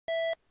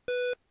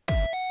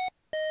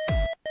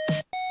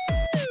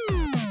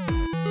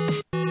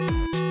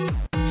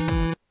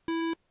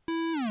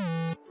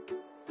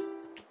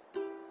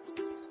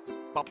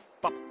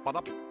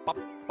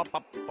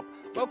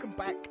Welcome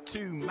back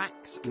to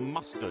Max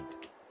Mustard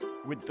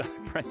with the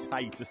press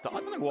A to start. I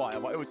don't know why I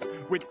always go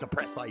with the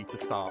press A to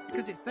start,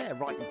 because it's there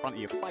right in front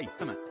of your face,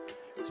 isn't it?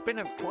 It's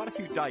been quite a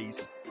few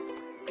days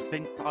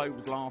since I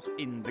was last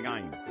in the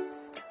game,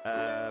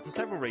 for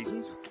several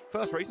reasons.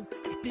 First reason,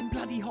 it's been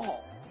bloody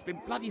hot. It's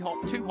been bloody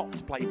hot, too hot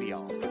to play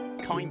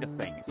VR, kind of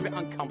thing. It's a bit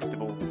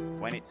uncomfortable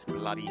when it's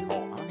bloody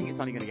hot. I think it's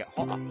only going to get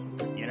hotter,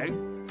 you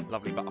know?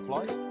 Lovely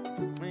butterflies.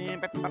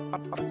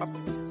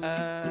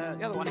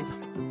 The other one is,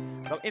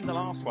 well, in the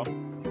last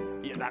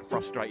one, yeah, that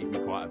frustrated me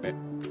quite a bit.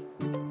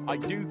 I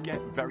do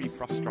get very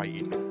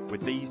frustrated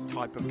with these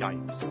type of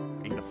games,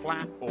 either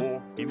flat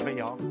or in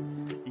VR.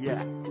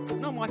 Yeah,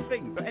 not my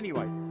thing, but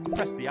anyway, I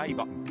pressed the A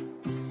button.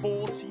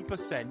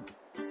 40%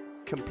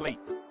 complete.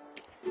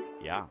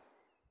 Yeah.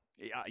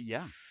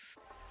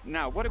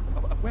 Now,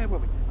 where were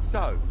we?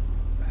 So,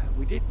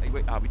 we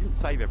didn't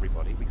save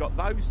everybody. We got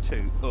those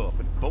two up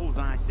at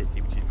Bullseye City,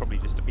 which is probably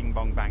just a bing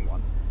bong bang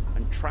one,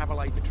 and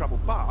Travelator Trouble,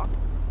 but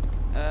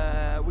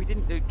we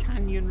didn't do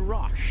Canyon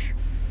Rush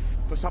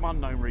for some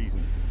unknown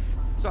reason.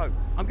 So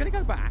I'm going to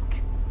go back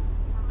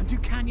and do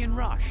Canyon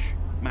Rush,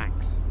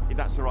 Max, if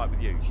that's all right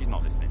with you. She's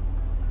not listening.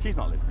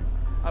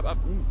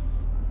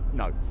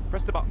 No,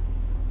 press the button.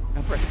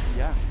 I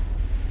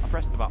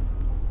pressed the button.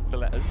 The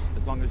letters,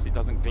 as long as it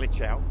doesn't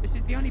glitch out. This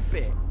is the only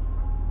bit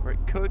where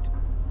it could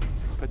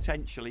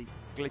potentially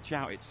glitch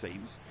out, it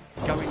seems,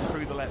 going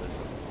through the letters,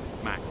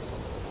 Max.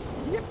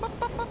 Yep,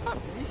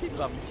 she's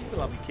lovely. She's a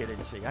lovely kid,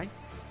 isn't she, eh?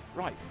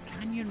 Right,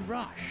 Canyon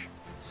Rush.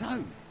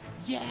 So,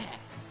 yeah.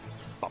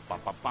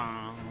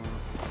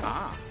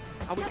 Ah,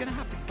 are we going to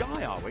have to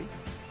guy, are we?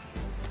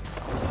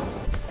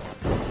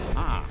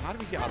 Ah, how do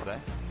we get up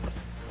there?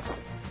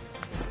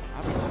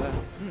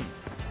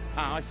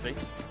 Ah, I see.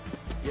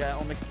 Yeah,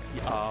 on the...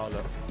 Oh,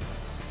 look.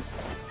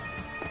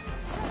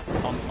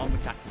 On the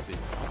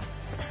cactuses.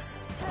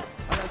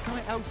 Oh, there's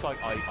something else I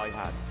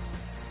had.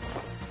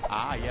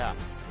 Ah, yeah.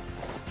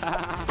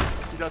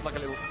 She does like a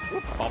little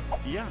whoop pop.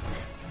 Yeah.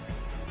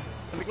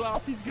 And the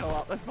glasses go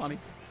up. That's funny.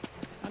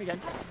 And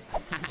again.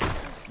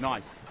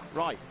 Nice.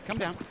 Right, come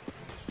down.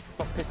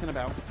 Stop pissing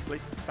about.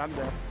 Please, stand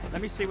there.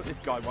 Let me see what this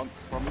guy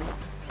wants from me.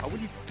 Oh, will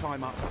you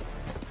climb up?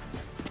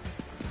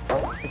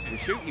 This is a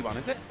shooty one,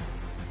 is it?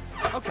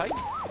 Okay.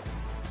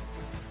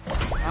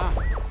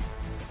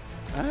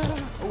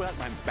 Oh, that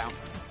went bounce.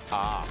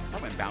 Ah,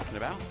 that went bouncing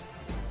about.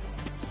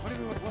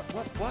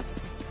 What?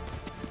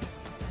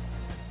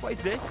 What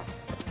is this?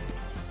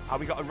 Oh,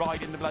 we got a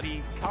ride in the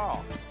bloody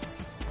car.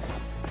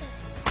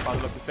 By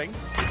the look of things.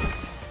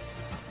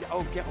 Yeah,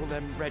 oh, get all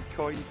them red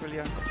coins, will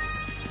you?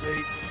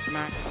 Please,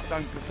 Max,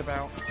 don't piss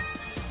about.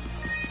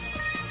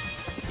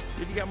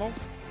 Did you get them all?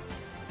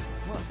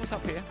 What's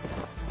up here?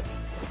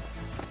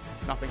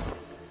 Nothing.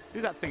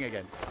 Do that thing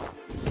again.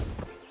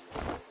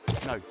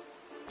 No.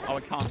 Oh,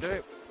 I can't do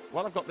it.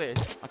 Well, I've got this.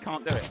 I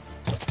can't do it.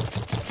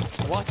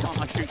 Why can't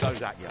I shoot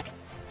those at you?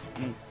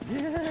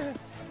 Yeah.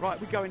 Right,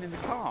 we're going in the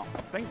car.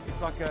 I think it's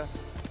like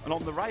an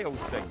on-the-rails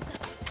thing.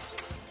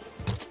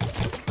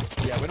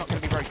 Yeah, we're not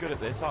going to be very good at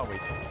this, are we?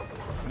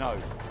 No.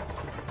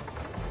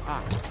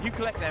 Ah, you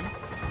collect them.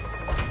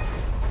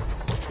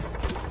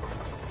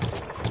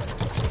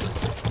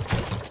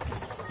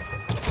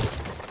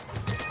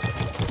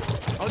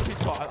 Oh, this is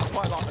I'm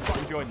quite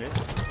enjoying this.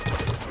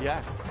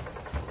 Yeah.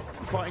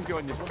 I'm quite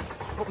enjoying this one.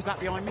 What was that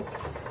behind me?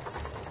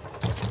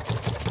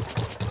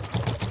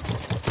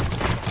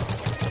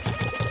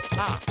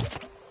 Ah.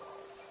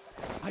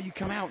 Oh, you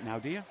come out now,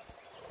 do you?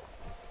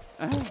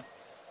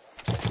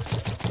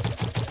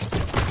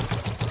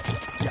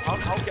 Yeah,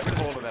 I'll get rid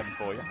of all of them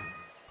for you.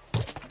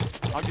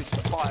 I'll just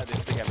fire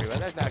this thing everywhere.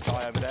 There's that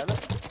guy over there,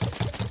 look.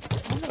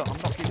 Oh, look, I'm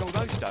knocking all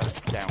those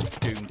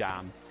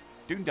down.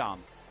 Doom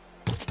down.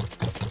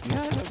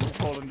 Yeah, those are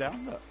falling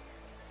down, look.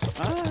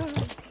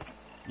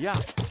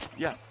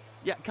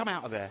 Yeah, come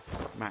out of there,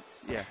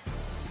 Max, yeah.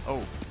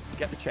 Oh,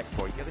 get the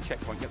checkpoint.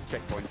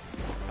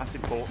 That's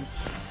important.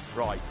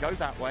 Right, go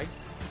that way.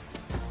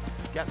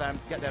 Get them.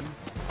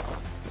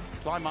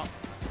 Climb up.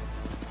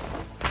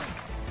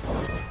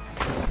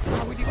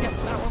 How would you get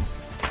that one?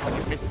 Oh,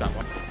 you've missed that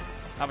one,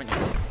 haven't you?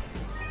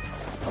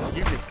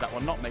 You missed that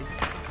one, not me.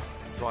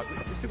 Right,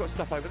 we've still got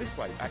stuff over this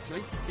way,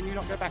 actually. Can you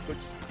not go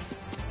backwards?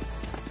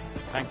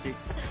 Thank you.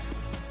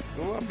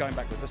 Oh, I'm going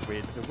backwards. That's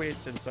weird. It's a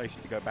weird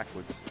sensation to go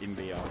backwards in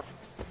VR.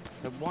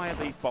 So why are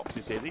these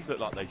boxes here? These look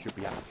like they should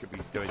be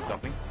doing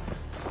something.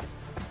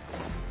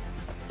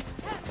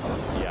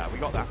 Yeah, we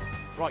got that.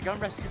 Right, go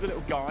and rescue the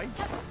little guy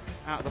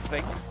out of the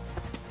thing.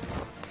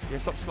 Yeah,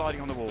 stop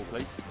sliding on the wall,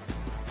 please.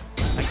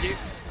 Thank you.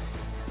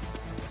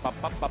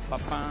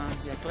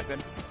 Yeah, click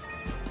them.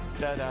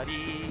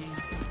 Da-da-dee.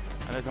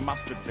 And there's a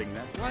mustard thing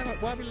there. Why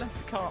have we left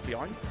the cart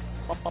behind?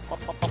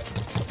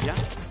 Yeah?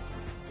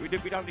 We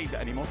don't need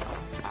that anymore.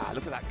 Ah,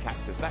 look at that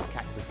cactus. That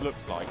cactus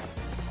looks like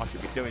I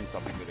should be doing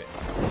something with it.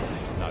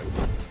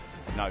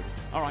 No.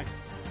 All right.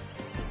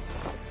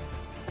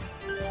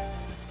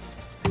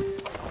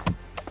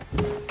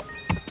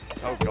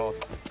 Oh, God.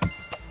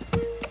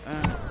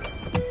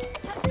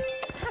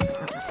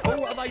 Oh,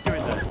 what are they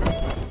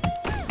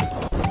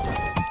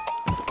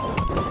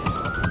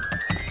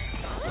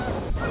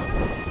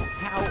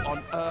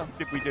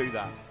did we do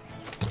that?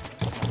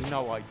 I have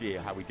no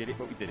idea how we did it,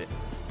 but we did it.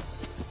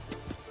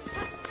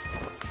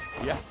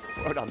 Yeah,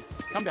 well done.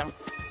 Come down.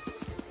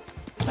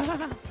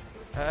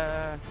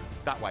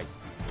 That way.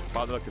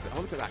 By the look of it.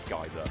 Oh, look at that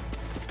guy, look.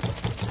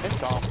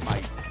 It's off,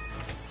 mate.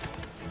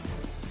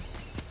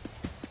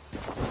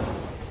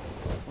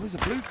 Oh, there's a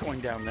blue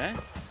coin down there.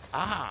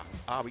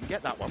 We can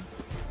get that one.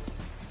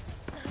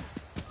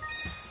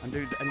 And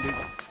do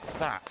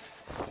that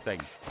thing.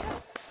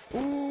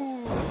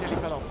 Ooh, it nearly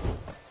fell off.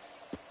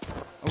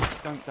 Oh,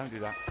 don't do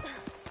that.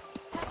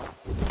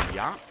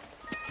 Yeah.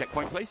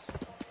 Checkpoint, please.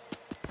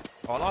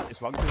 Oh, I like this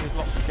one because there's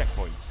lots of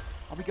checkpoints.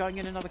 Are we going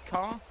in another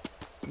car?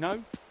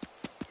 No?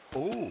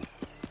 Oh.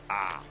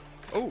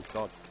 Oh,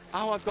 God.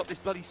 Oh, I've got this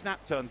bloody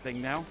snap turn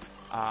thing now.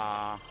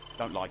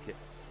 Don't like it.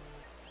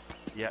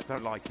 Yeah,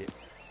 don't like it.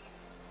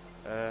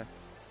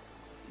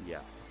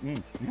 Yeah.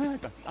 No,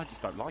 I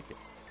just don't like it.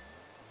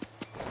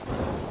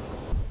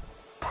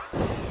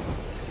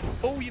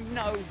 Oh, you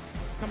know.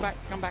 Come back,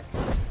 come back.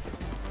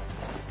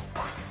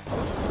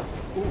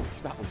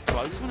 Oof, that was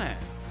close, wasn't it?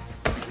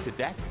 To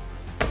death.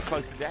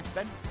 Close to death,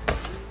 then.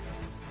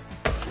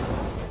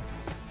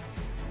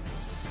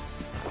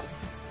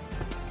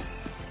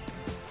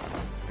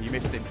 You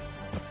missed him.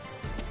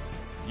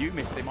 You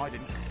missed him, I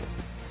didn't.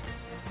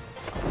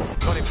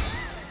 Got him.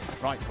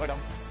 Right, well done.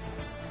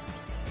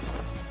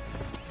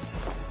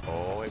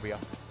 Oh, here we are.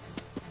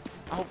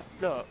 Oh,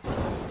 look.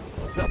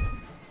 Look.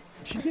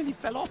 She nearly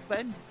fell off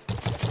then.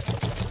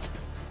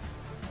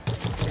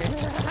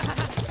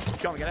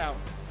 Can't get out.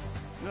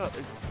 Look,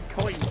 there's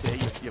coins here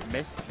you've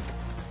missed.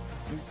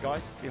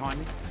 Guys, behind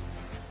me.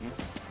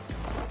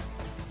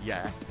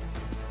 Yeah.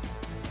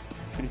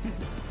 You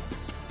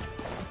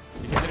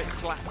get a bit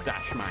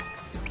slapdash,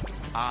 Max.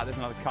 There's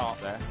another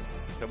cart there.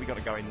 So we got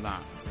to go in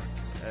that.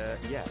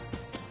 Yeah.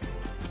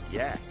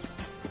 Yeah.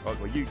 Oh,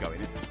 well, you go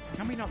in it.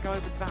 Can we not go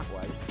over that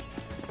way?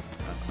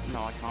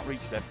 No, I can't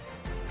reach them.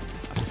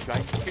 That's a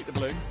shame. Shoot the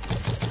balloon.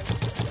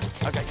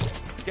 Okay,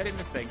 get in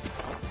the thing.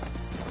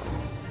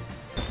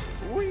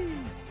 Whee!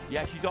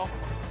 Yeah, she's off.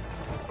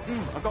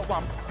 I've got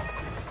one.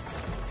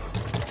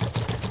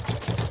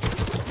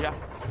 Yeah.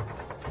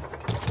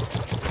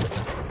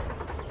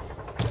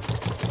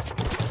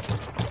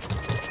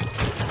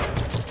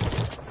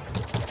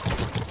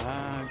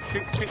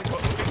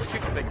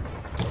 Shoot the things.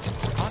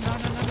 Oh, no.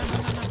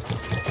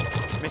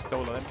 Missed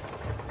all of them.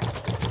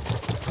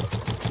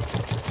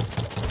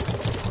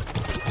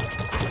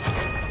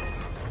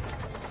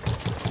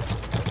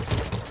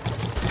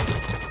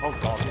 Oh,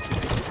 God,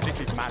 this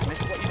is madness.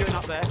 What are you doing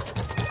up there?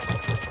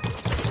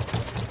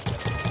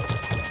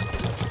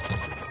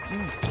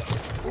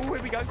 Oh,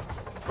 here we go.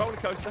 Roller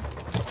coaster.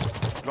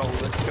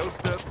 Roller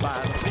coaster,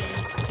 fancy.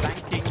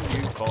 Thanking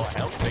you for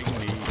helping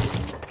me.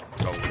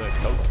 Roller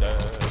coaster.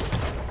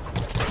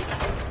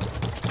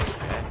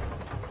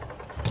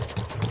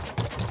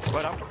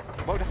 Well done.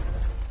 Well done.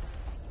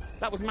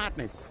 That was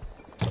madness,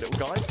 little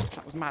guys.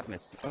 That was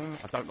madness.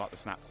 I don't like the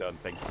snap turn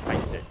thing.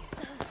 Hate it.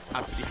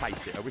 Absolutely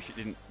hate it. I wish it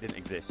didn't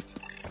exist.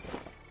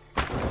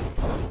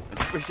 I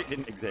just wish it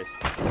didn't exist.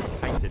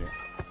 Hated it.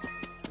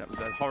 That was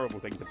a horrible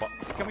thing to buy.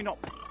 Can we not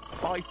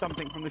buy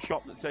something from the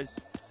shop that says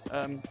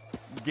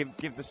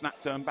give the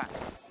snap turn back?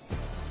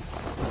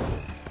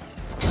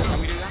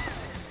 Can we do that?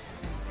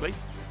 Please?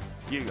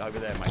 You over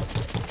there, mate.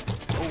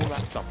 All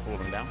that stuff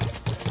falling down.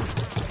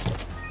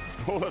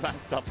 All of that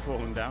stuff's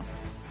falling down.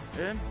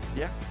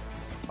 Yeah.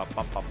 What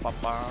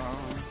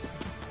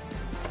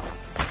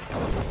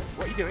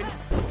are you doing?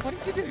 What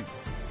did you do?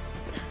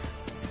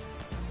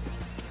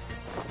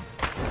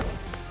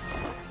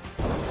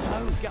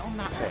 No, get on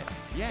that bit.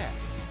 Yeah,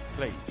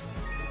 please.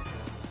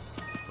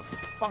 For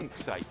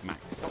funk's sake, Max,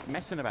 stop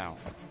messing about.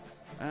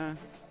 I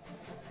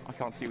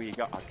can't see where you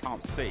got. I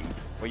can't see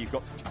where you've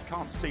got. I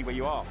can't see where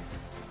you are.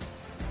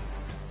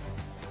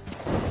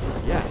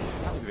 Yeah,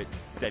 that was a bit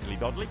deadly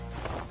dodly.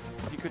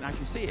 You couldn't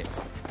actually see it.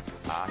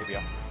 Here we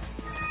are.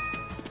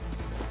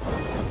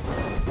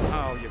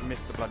 Oh, you've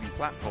missed the bloody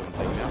platform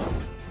thing now.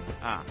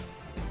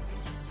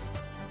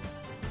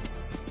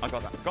 I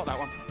got that. Got that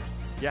one.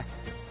 Yeah,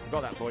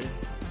 got that for you.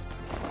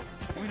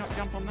 Can we not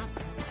jump on that?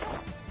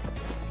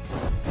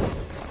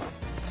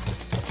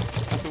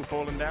 That's all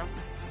fallen down.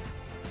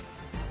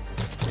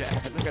 Yeah,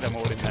 look at them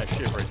all in there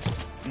shivering.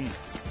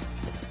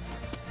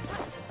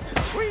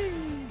 Whee!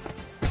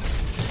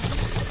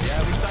 Yeah,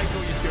 we saved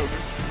all your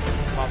children,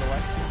 by the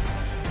way.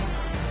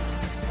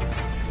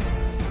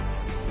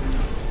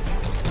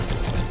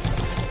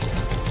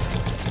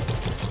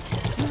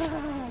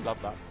 Love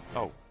that.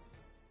 Oh.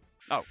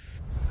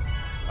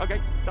 Okay.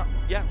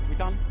 Yeah, we're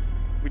done.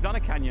 We've done a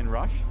canyon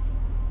rush.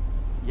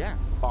 Yeah.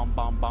 Bum.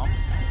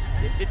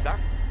 It did that.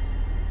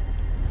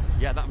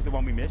 Yeah, that was the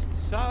one we missed.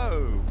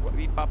 So, what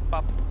we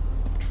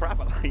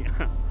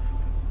Travelator.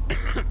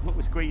 What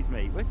would squeeze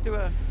me? Let's do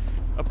a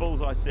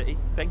bullseye city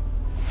thing.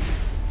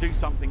 Do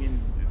something in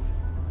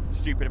a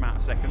stupid amount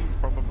of seconds,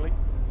 probably.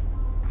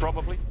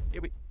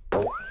 Here we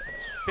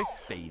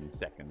 15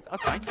 seconds.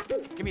 Okay.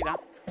 Give me that.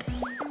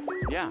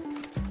 Yeah.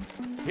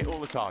 Hit all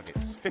the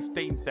targets.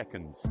 15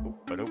 seconds.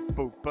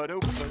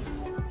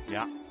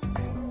 Yeah.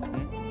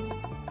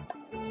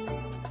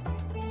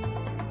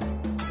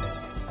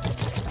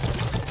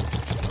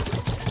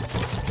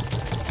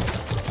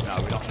 No,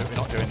 we're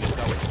not doing this,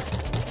 are we?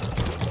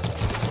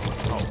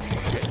 Oh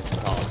shit, it's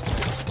hard.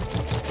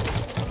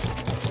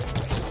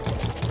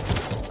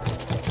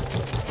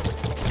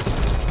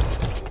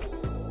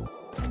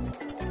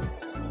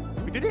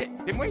 We did it,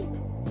 didn't we?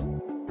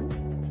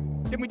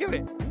 Didn't we do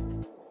it?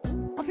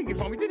 I think we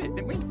finally did it,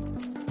 didn't we?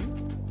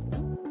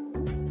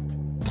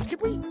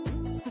 Did we?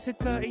 I said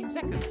 13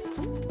 seconds.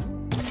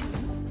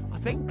 I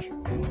think.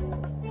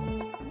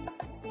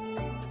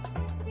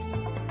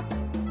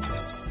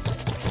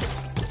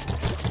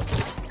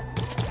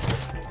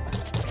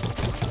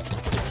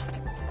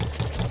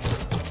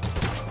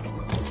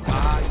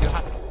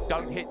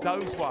 Don't hit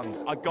those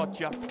ones. I got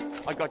you.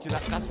 I got you.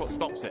 That's what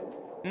stops it.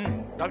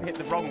 Don't hit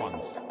the wrong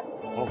ones.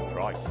 Oh,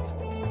 Christ.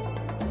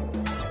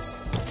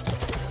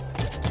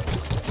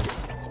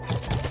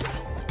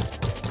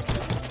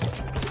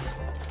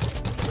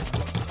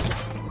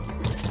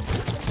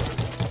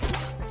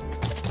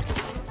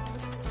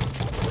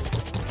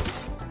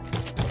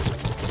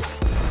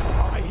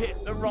 I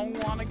hit the wrong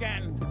one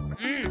again.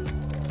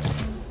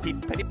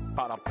 Keep it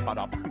up.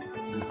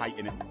 I'm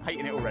hating it.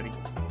 Hating it already.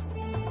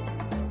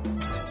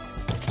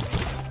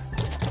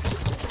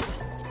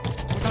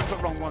 Don't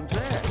put wrong ones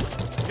there.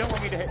 You don't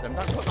want me to hit them.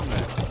 Don't put them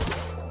there.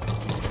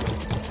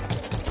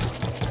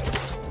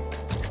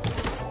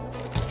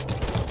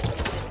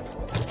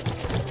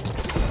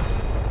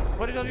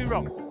 What did I do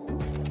wrong?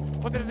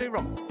 What did I do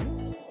wrong?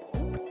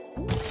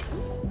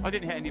 I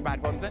didn't hit any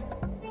bad ones then.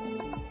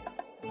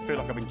 I feel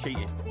like I've been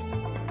cheated.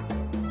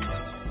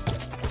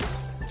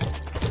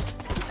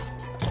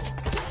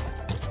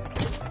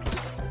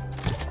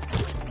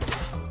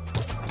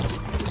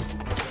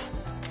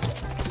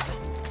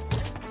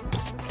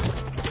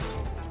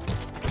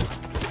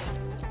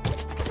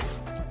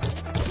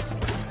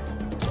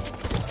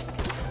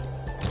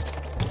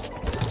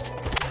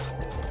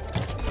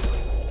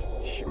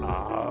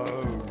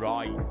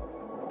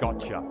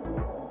 Gotcha.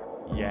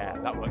 Yeah,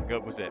 that wasn't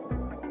good, was it?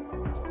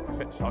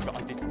 So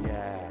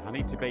I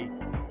need to be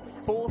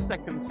 4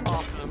 seconds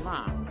faster than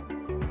that.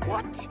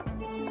 What?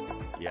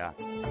 Yeah.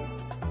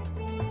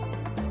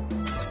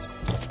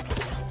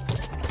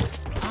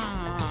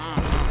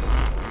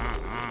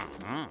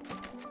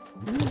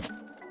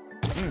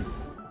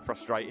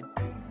 Frustrating.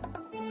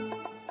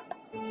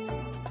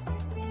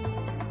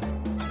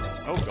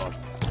 Oh, God.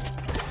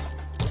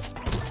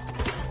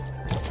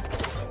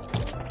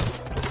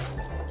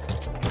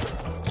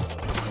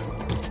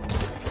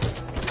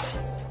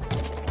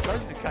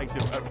 It's a case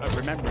of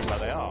remembering where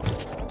they are.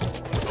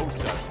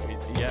 Also,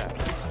 yeah.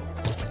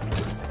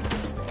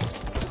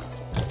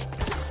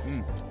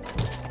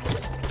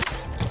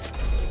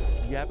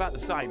 Yeah, about the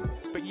same.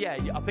 But yeah,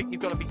 I think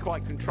you've got to be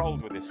quite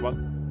controlled with this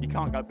one. You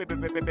can't go bip, bip,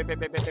 bip, bip, bip, bip,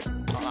 bip, bip,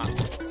 like that.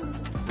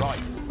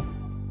 Right.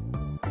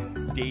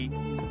 D,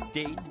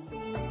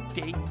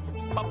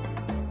 pop.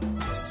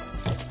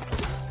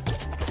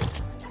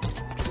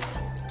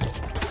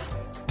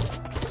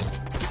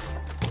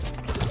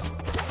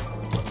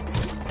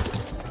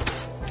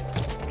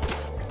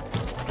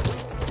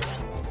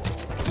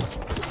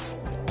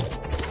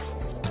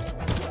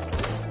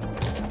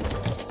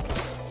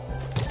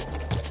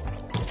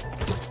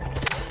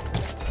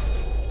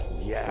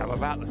 Yeah, I'm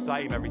about the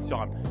same every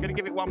time. I'm gonna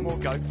give it one more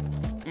go.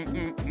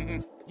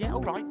 Yeah,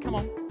 all right, come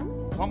on.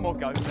 One more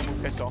go, then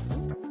we'll piss off.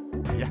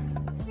 Yeah.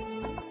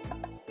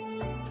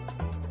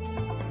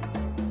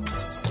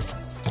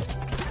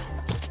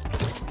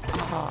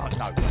 Ah,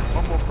 no.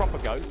 One more proper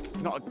go.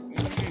 Not a...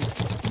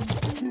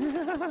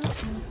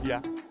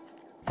 Yeah.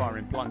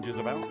 Firing plungers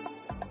about.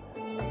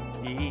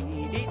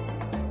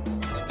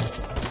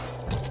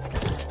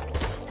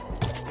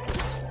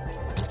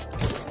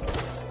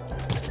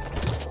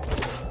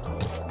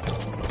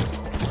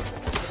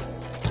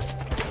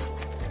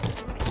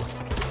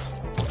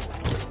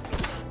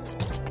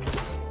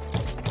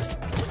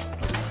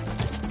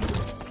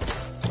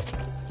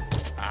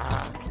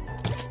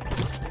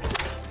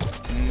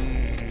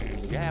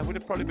 Yeah, would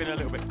have probably been a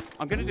little bit.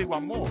 I'm going to do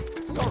one more.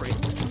 Sorry.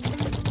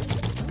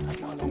 They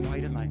go a long way,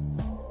 don't they?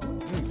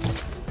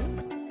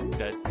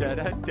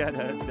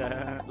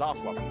 Last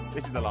one.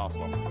 This is the last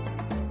one.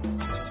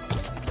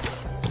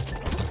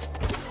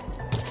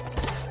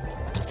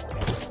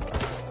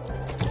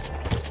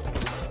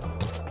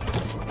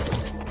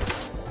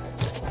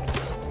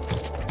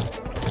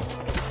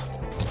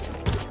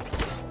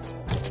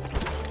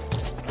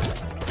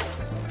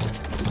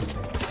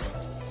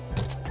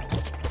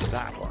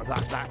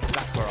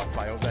 That's where I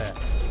failed there.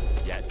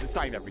 Yeah, it's the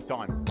same every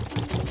time.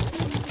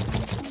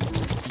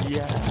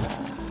 Yeah.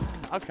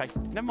 Okay,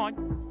 never mind.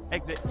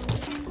 Exit.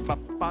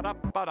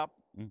 Ba-da-ba-da.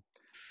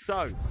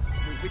 So,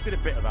 we did a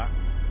bit of that.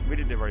 We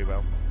didn't do very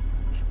well.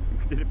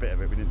 We did a bit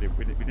of it. We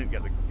didn't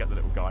get the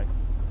little guy.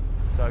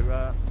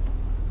 So,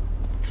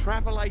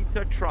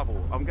 Travelator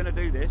Trouble. I'm going to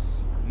do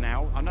this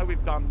now. I know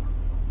we've done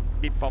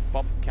Bip Bop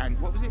Bop Can.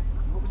 What was it?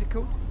 What was it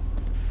called?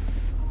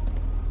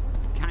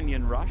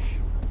 Canyon Rush.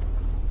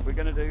 We're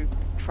going to do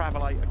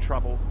Travelator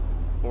Trouble,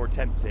 or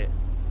attempt it,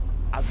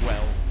 as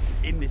well,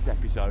 in this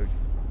episode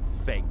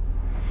thing.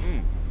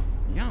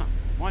 Yeah,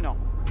 why not?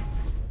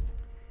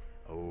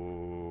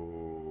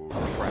 Oh,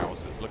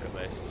 trousers, look at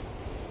this.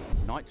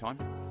 Nighttime.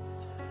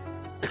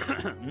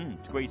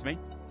 Squeeze me.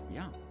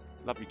 Yeah,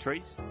 lovely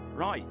trees.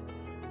 Right.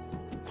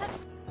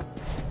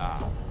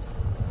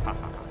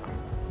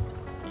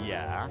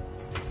 Yeah.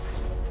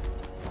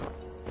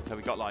 So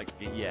we got like,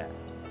 yeah.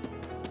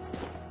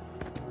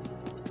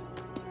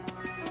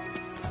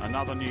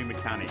 Another new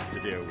mechanic to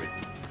deal with.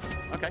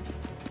 Okay.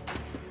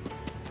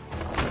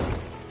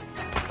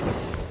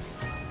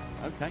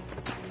 Okay.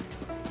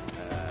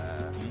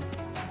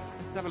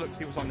 Let's have a look,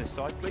 see what's on this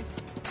side, please.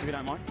 If you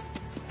don't mind.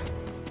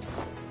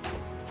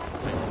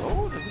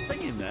 Oh, there's a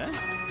thing in there.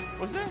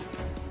 Was there?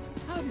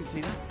 Oh, I didn't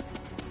see that.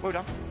 Well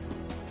done.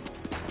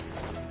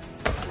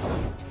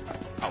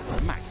 Oh,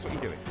 Max, what are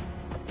you doing?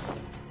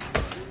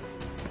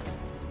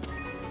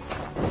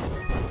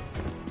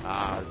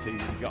 See,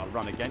 you've got to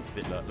run against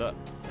it, look, look.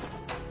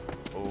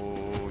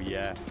 Oh,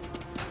 yeah.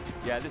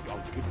 Yeah, this...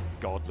 Oh, good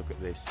God, look at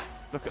this.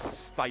 Look at the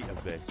state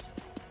of this.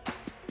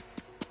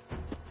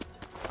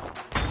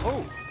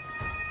 Oh!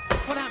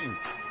 What happened?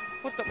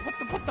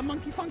 What the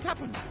monkey funk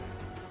happened?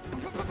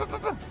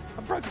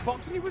 I broke a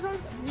box and you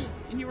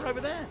were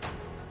over there.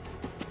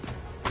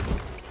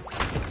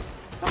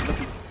 Stop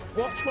looking.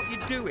 Watch what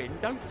you're doing.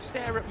 Don't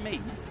stare at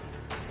me.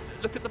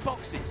 Look at the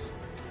boxes.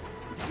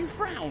 Did you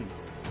frown?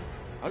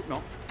 Hope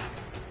not.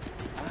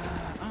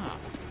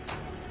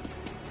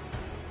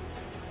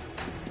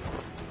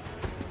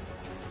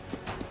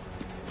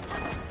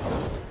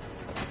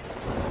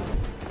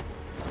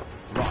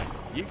 Right,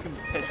 you can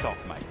piss off,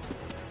 mate.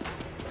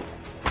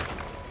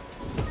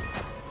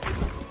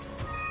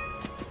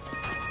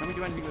 Can we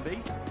do anything with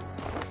these?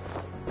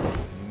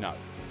 No.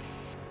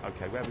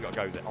 Okay, where have we got to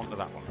go then? Onto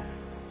that one.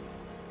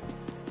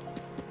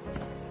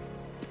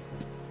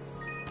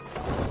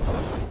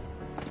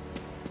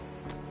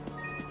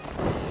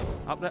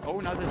 Up there. Oh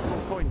no, there's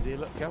more coins here.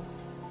 Look, go.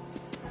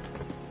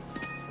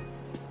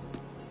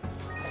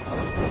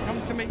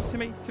 Come to me,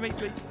 please.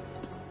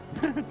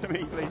 To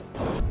me, please.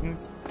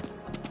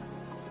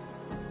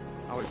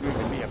 Oh, it's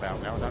moving me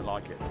about now. I don't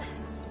like it.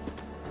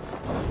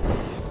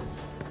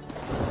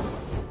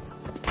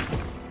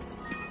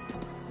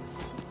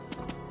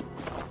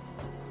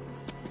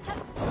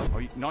 Oh,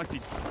 you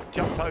nicely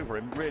jumped over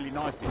him, really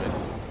nicely then.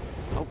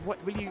 Oh,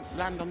 what? Will you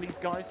land on these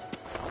guys?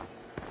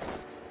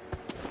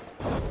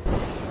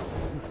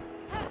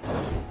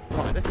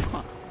 Right, this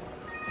one.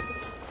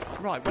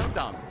 Right, well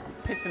done.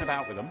 Pissing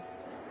about with them.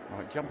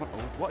 Right, jump on. Oh,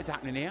 what is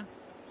happening here?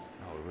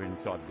 Oh, we're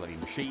inside the bloody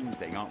machine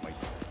thing, aren't we?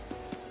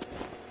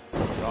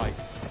 Right.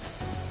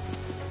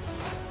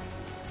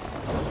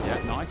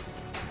 Yeah, nice.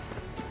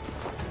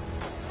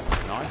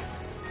 Nice.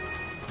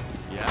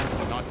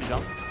 Yeah, nicely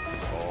done.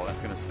 Oh, that's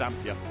going to stamp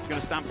you. It's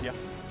going to stamp you.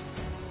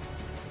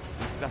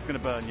 That's going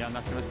to burn you, and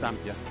that's going to stamp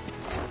you.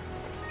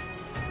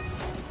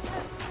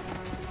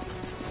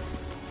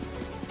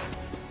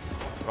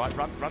 Right,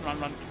 run. Right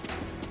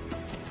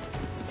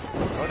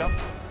up.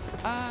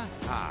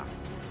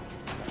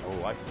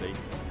 Oh, I see.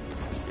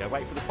 Yeah,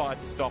 wait for the fire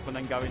to stop and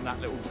then go in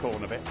that little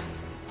corner bit.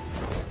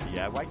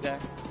 Yeah, wait there.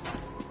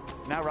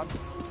 Now run.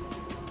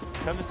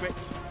 Turn the switch.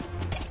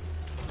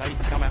 Now you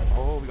can come out.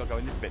 Oh, we've got to go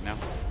in this bit now.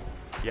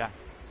 Yeah.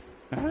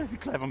 These are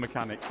clever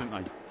mechanics,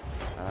 aren't they?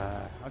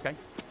 Okay.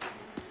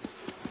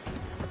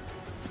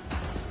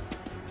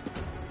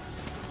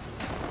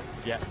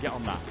 Yeah, get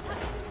on that.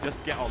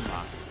 Just get on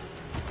that.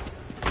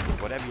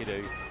 Whatever you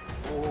do.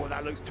 Oh,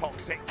 that looks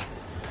toxic.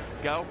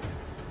 Go.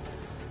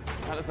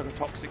 That looks like a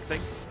toxic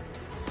thing.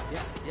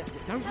 Yeah.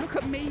 Don't look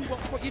at me.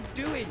 Watch what you're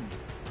doing.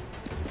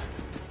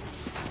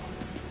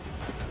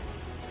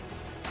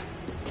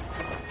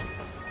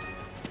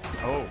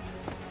 Oh.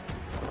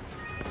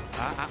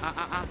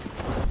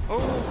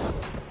 Oh.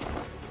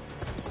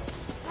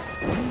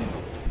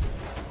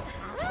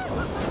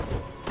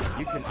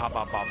 You can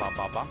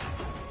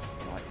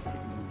Right.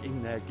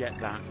 In there, get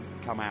that.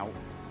 Come out.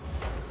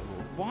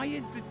 Why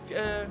is the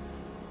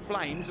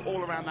flames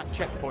all around that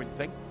checkpoint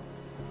thing?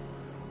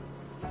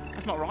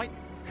 That's not right,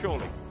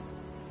 surely.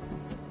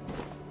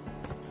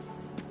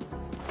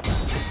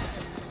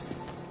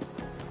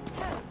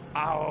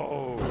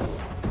 Oh!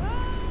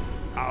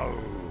 Oh!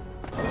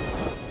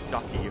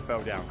 Ducky, you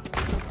fell down.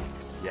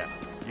 Yeah,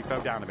 you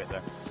fell down a bit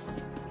there.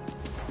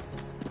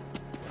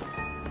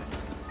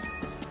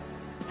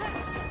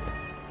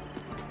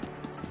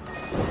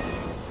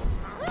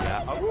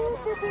 Yeah.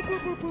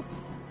 Oh.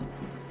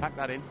 Pack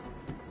that in.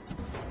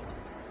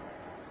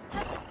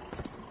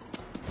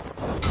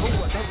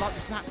 Oh, I don't like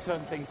the snap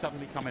turn thing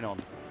suddenly coming on.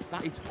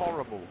 That is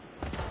horrible.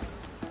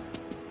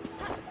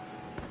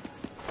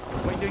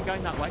 What are you doing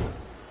going that way?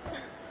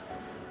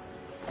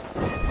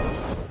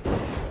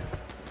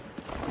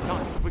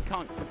 We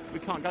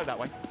can't go that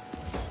way.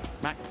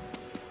 Max.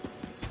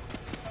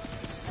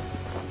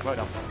 Right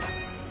up.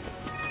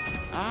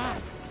 Ah.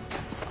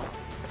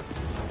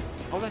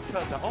 Oh, let's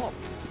turn that off.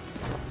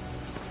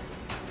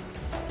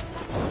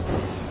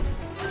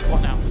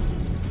 What now?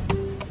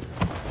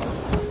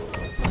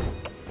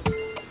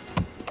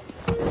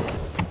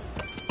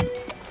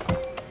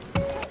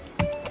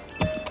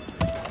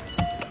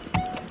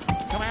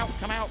 Come out,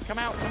 come out, come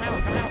out, come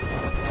out, come out.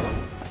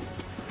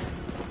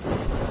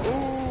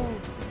 Ooh,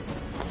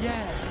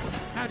 yeah.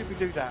 How did we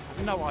do that? I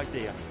have no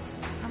idea.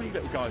 How many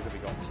little guys have we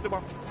got? Just the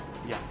one?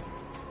 Yeah.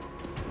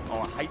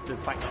 Oh, I hate the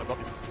fact that I've got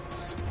this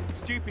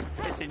stupid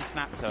pissing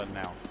snap turn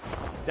now.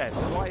 Dev,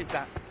 why is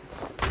that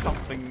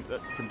something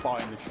that you can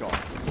buy in the shop?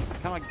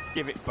 Can I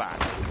give it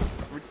back?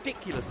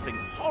 Ridiculous thing.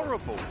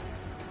 Horrible.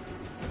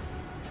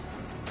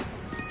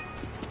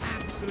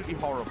 Absolutely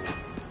horrible.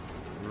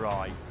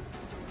 Right.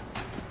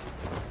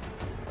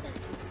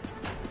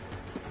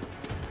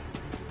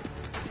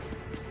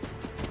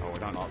 Oh, I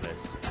don't like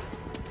this.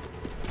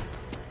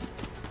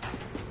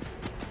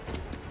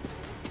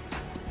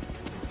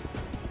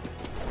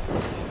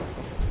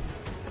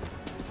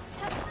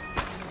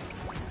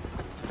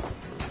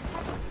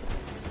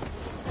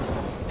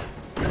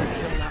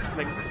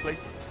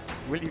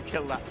 Will you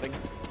kill that thing?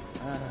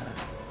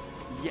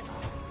 Yeah.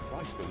 Oh,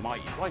 Christ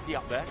almighty. Why is he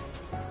up there?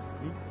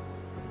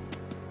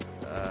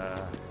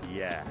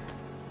 Yeah.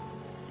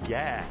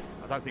 Yeah.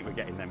 I don't think we're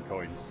getting them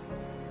coins.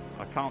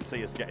 I can't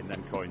see us getting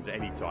them coins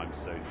anytime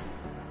soon.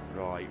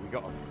 Right, we've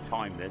got to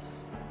time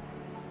this.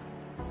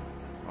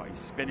 Right, he's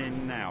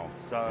spinning now.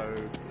 So...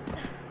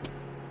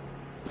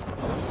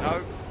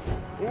 No.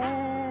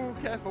 Ooh,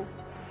 careful.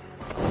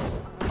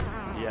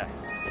 Yeah.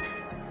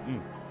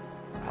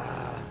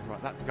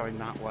 Right, that's going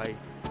that way.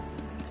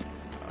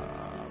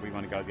 We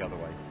want to go the other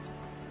way.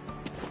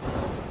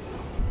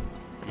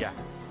 Yeah.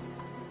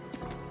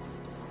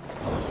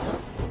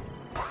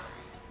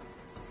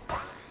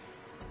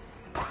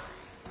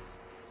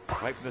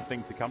 Wait for the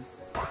thing to come.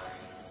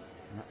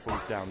 And that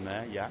falls down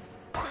there, yeah.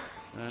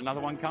 And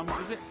another one comes,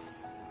 is it?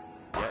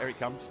 Yeah, here it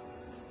comes.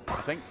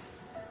 I think.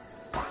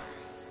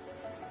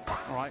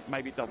 Alright,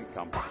 maybe it doesn't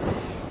come.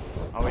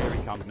 Oh, here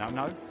it comes now.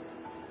 No?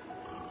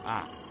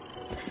 Ah.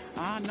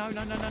 Ah, no,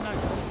 no, no, no, no.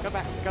 Go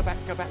back, go back,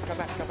 go back, go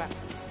back, go back.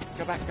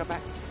 Go back, go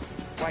back.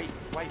 Wait,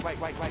 wait, wait,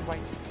 wait, wait, wait.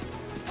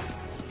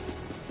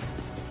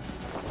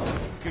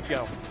 Good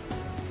girl.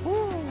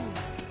 Woo!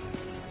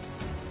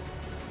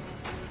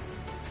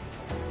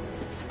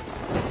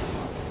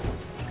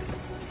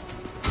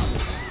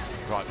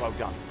 Right, well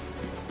done.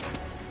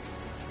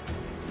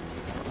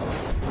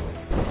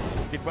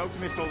 Did well to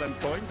miss all them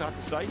coins, I have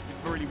to say. Did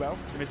really well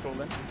to miss all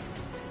them.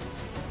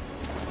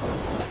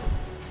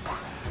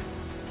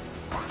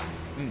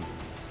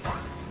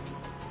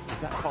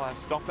 Does that fire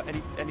stop at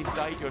any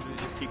stage, or does it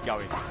just keep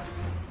going?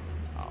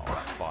 Oh,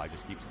 that fire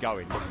just keeps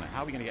going, doesn't it?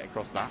 How are we going to get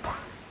across that?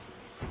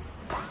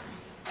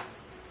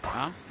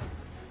 Huh?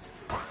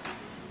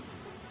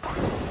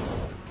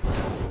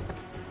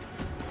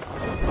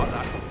 Like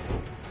that.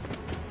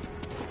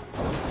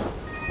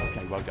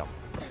 Okay, well done.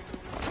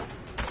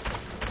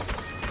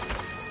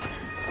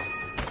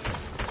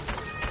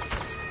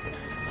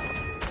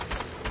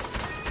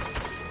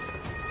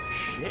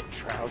 Shit,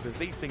 trousers.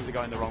 These things are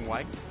going the wrong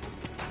way.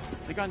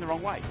 They're going the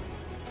wrong way.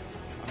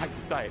 I hate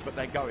to say it, but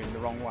they're going the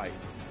wrong way.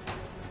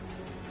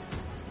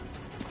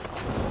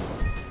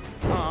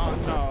 Oh,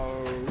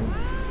 no.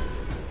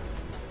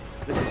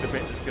 This is the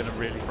bit that's going to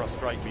really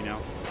frustrate me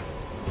now.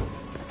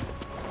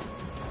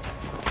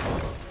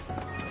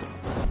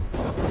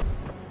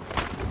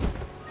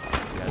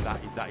 Yeah,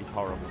 that is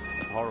horrible.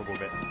 It's a horrible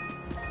bit.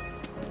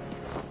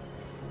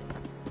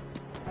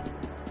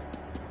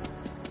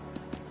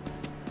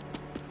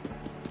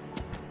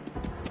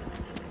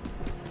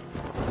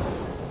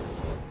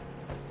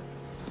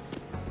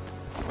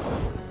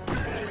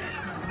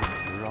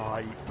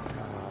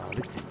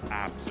 This is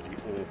absolutely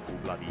awful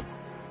bloody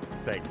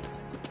thing.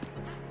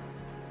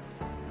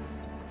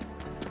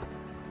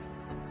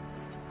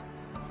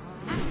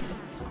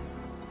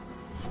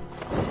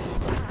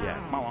 Yeah.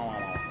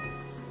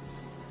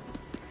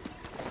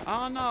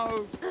 Oh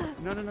no!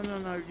 No, no, no, no,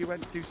 no. You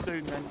went too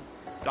soon then,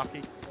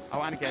 ducky.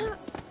 Oh, and again.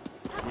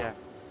 Yeah.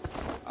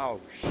 Oh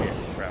shit,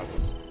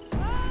 trousers.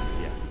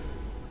 Yeah.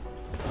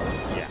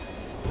 Yeah.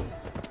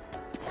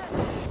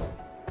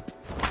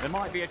 There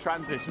might be a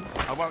transition.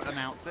 I won't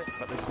announce it,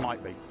 but there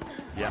might be.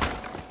 Yeah.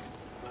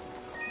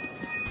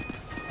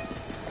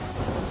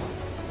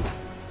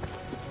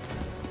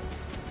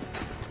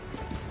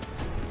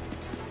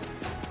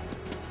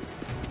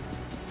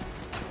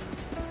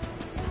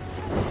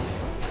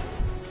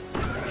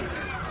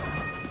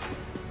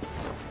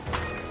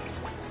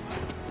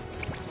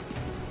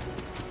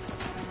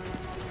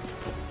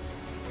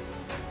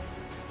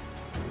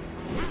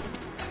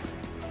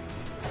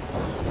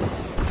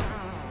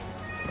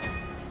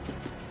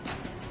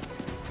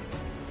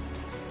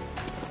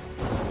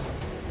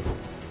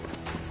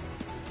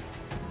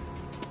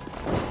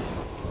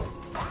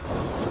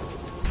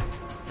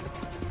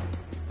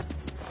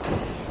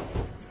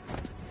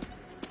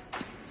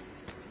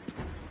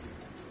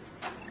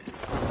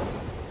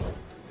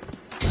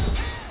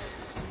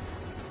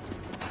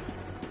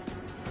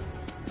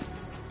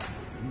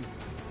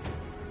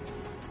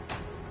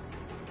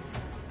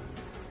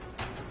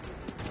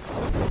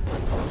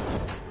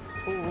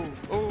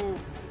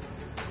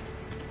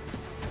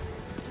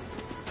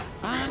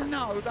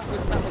 no, that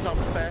was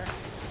unfair.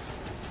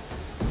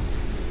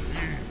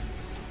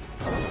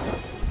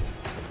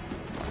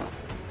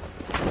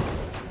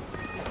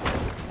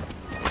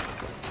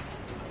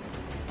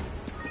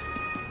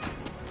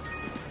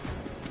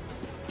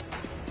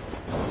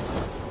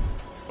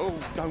 Oh,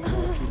 don't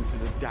walk into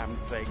the damn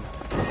thing.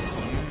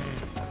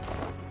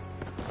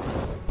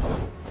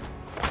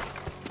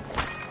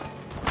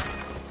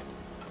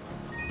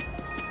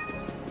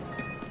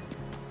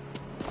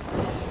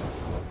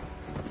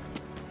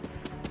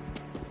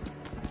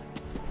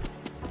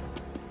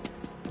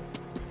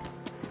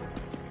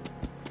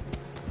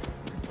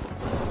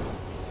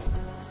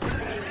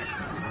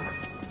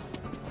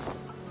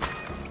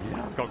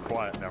 Yeah, I've got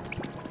quiet now.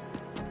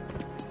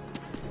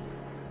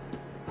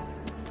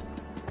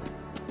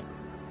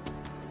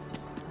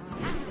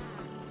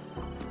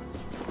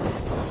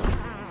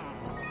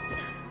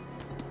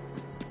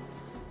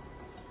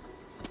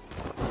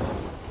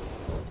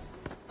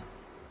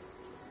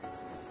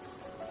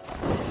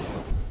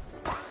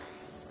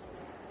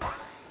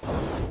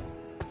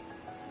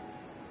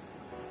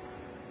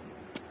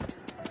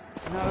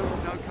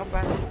 No, come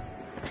back.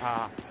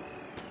 Ah.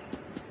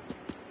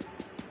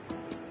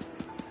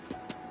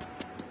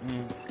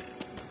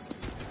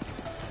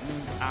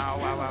 Ow,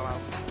 ow, ow, ow.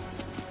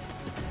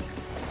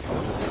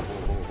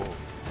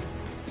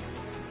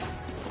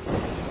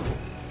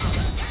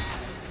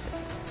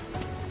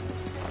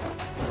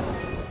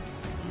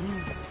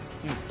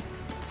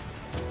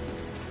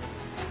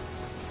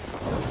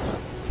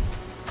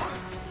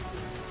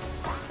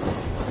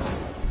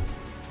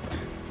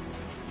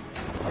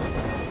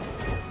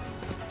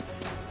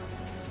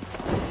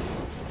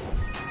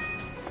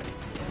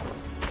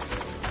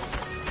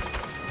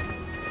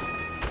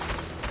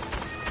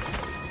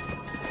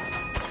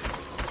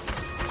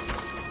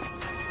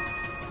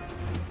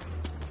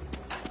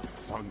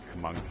 Funk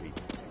monkey.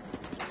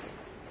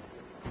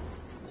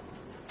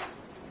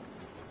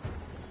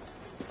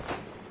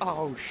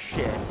 Oh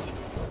shit.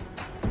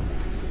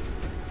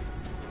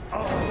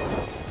 Oh.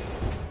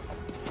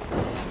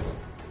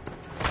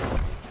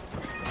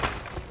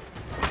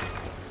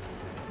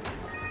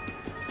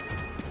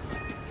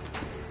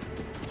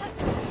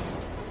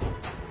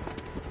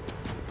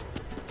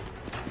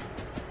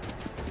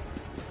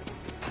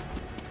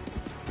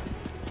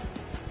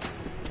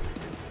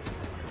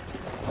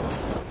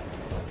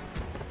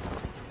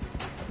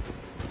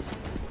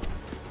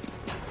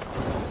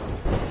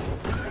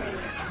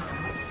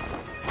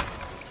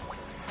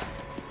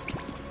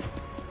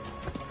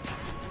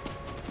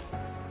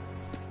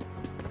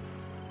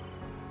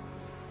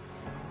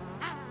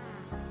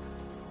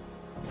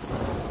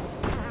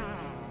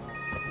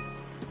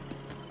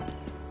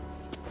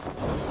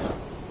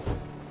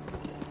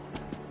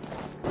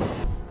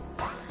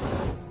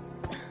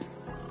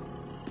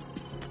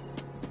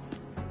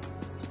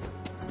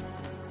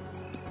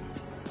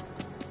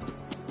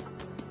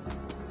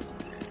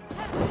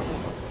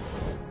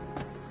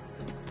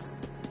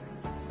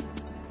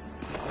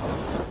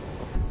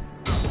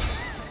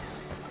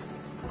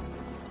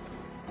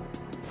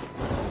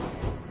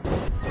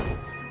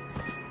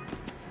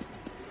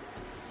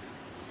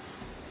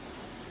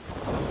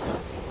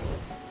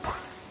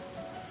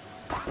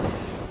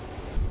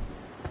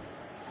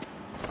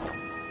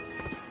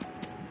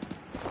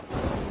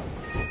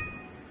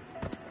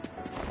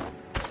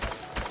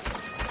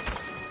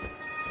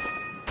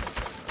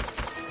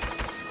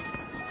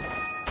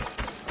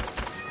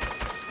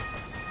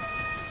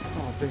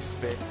 This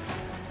bit.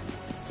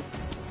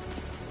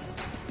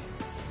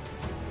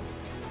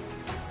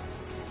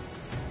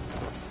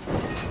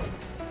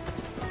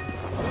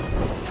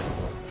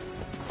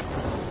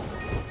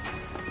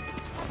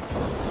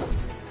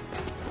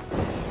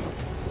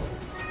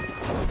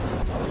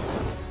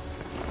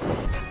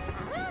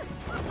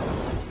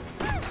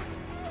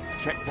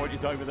 Checkpoint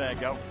is over there,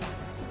 girl.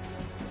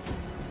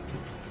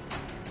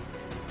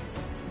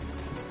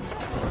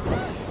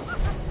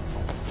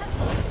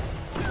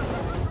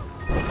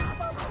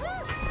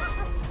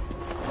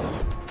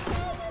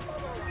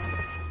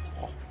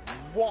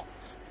 What?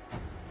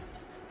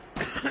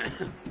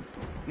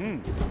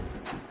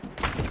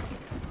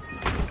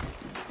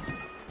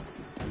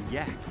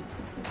 Yeah.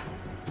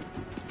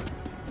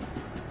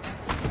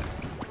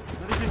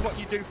 Now, this is what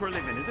you do for a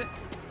living, is it?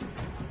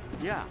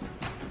 Yeah.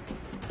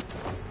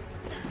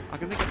 I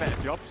can think of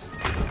better jobs.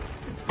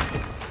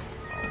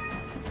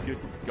 Oh, good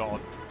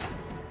God.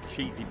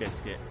 Cheesy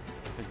biscuit.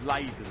 There's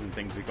lasers and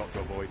things we've got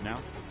to avoid now.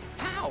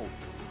 How?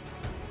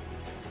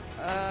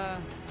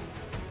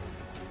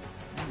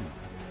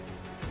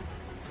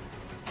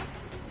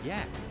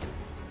 Yeah.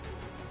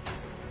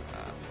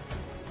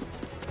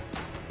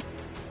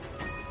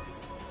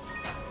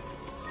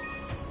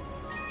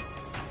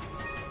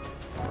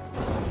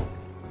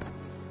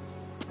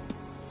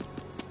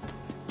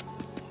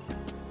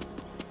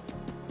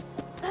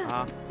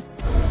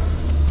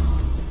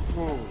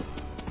 Whoa.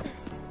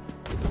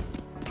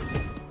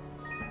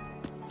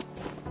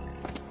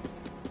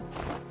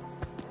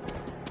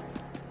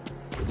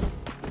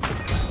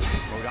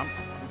 Well done.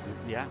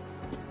 Yeah.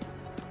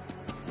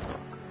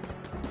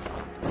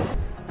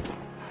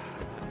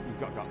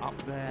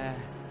 up there,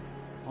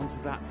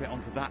 onto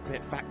that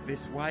bit, back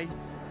this way,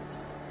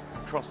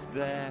 across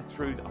there,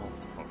 through the... Oh,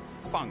 for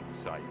funk's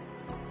sake.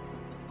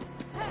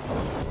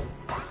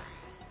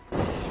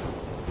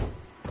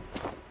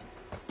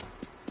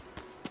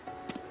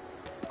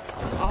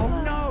 Oh,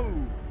 no!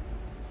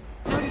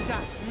 Look at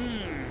that.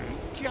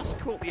 Just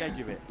caught the edge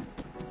of it.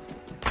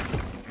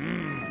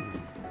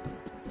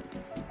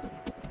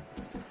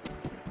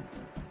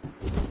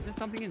 Is there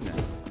something in there?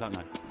 I don't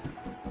know.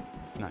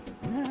 No.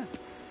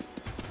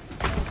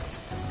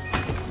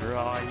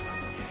 Right.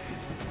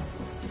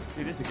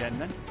 Do this again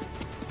then.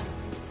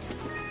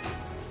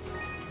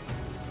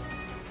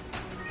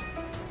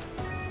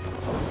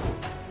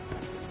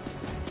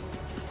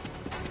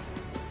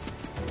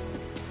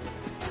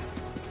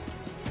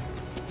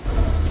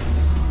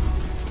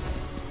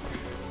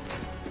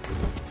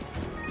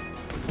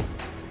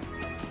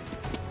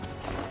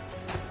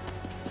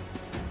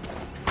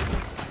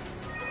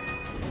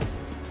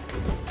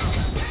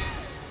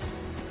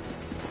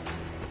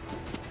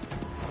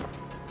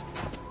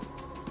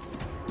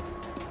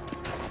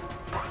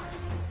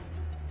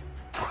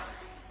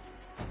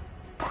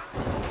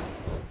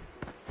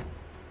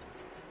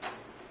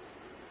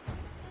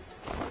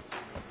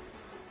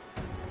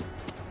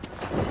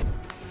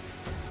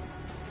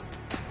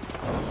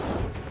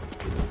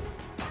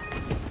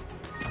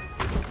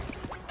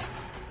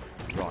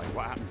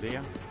 What happens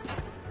here?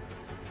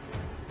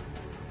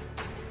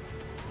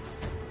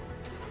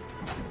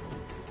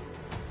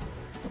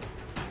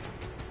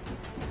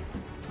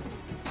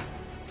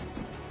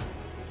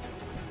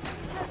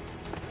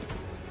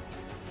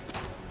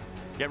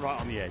 Get right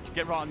on the edge.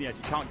 Get right on the edge.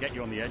 It can't get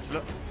you on the edge,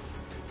 look.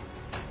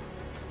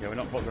 Yeah, we're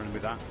not bothering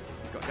with that.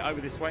 Got to get over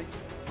this way.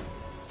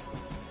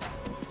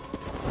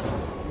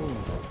 Ooh.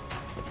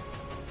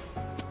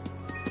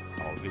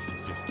 Oh, this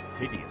is just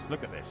hideous.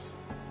 Look at this.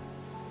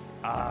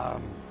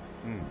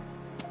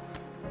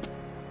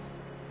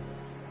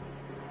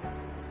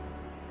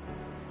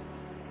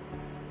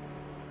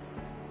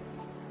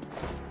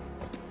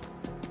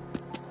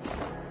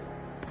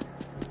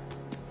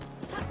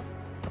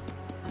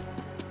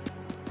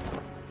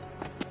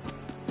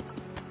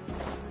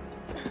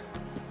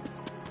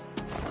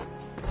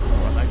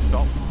 Well, they've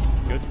stopped.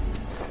 Good.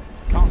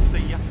 Can't see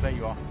you. There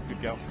you are.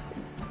 Good girl.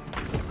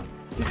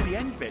 This is the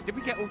end bit. Did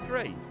we get all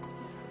three?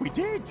 We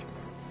did.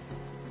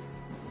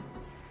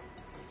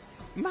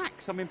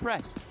 Max, I'm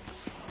impressed.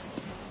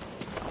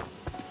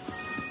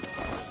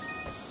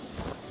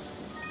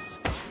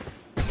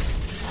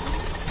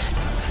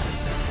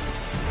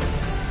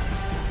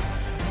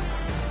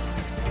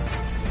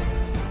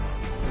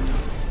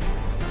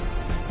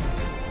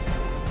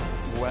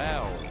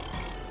 Well.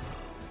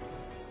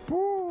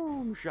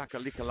 Boom,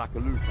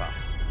 shaka-lika-laka-luka.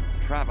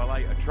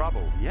 Travelator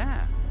Trouble,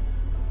 yeah.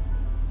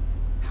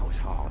 That was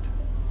hard.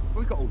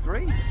 We got all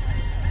three.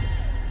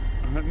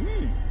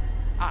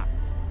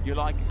 You're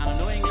like an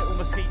annoying little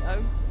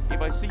mosquito.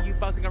 If I see you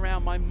buzzing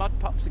around my mud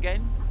pups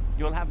again,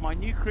 you'll have my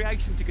new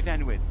creation to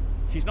contend with.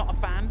 She's not a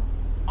fan.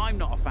 I'm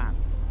not a fan.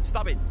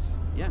 Stubbins.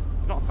 Yeah,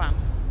 not a fan.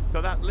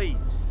 So that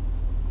leaves...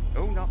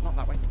 Oh, no, not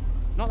that way.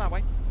 Not that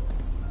way.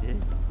 Yeah.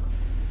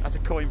 That's a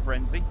coin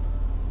frenzy.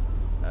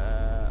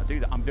 I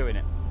do that. I'm doing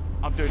it.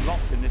 I'm doing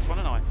lots in this one,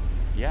 aren't I?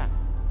 Yeah.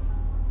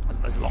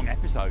 There's a long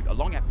episode. A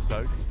long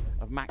episode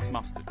of Max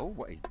Mustard. Oh,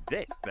 what is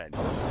this, then?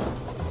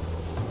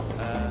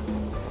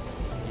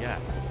 Yeah.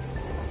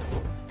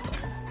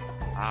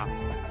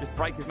 Just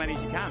break as many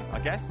as you can, I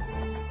guess.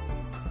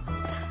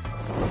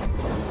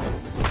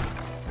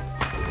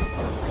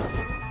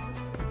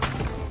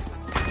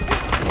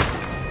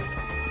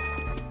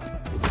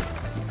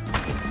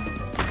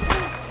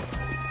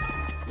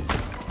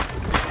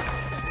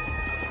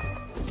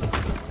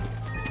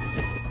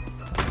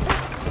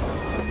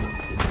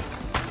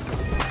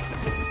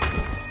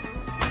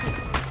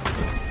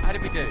 How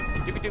did we do?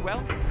 Did we do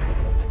well?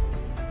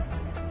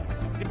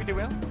 Did we do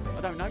well?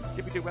 I don't know.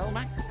 Did we do well,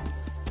 Max?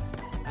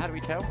 How do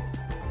we tell?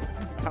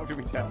 How do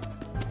we tell?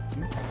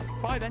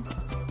 Bye then.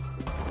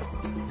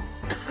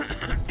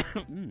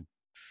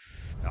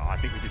 Oh, I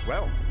think we did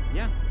well.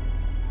 Yeah.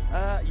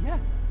 Yeah.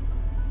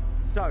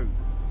 So,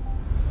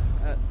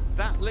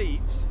 that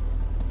leaves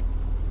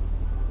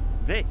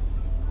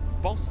this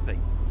boss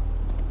thing.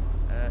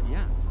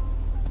 Yeah.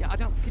 Yeah, I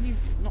don't... Can you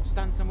not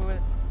stand somewhere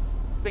where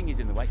the thing is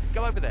in the way?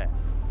 Go over there.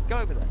 Go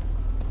over there.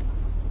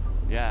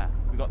 Yeah,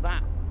 we got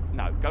that.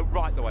 No, go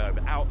right the way over.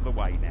 Out of the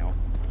way now.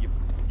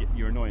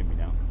 You're annoying me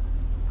now.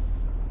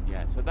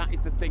 Yeah, so that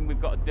is the thing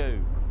we've got to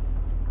do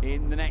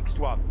in the next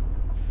one.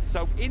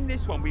 So in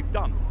this one we've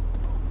done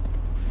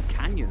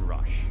Canyon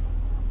Rush.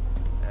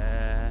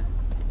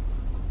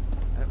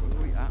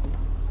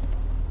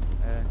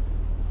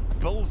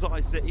 Bullseye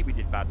City, we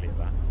did badly at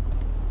that.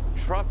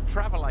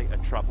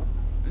 Travelator Trouble.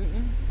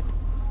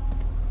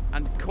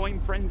 And Coin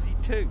Frenzy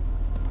 2.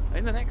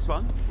 In the next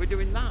one, we're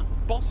doing that.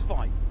 Boss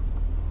fight.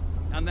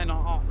 And then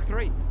our Arc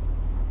 3.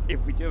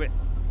 If we do it.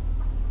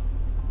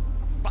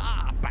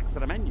 Bah, back to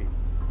the menu.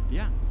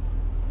 Yeah.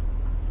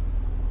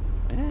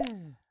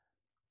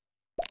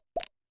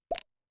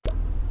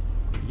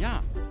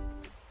 Yeah.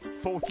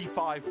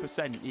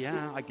 45%.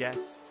 Yeah, I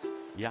guess.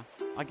 Yeah,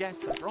 I guess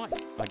that's right.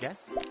 I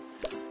guess.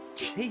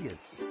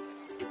 Cheers.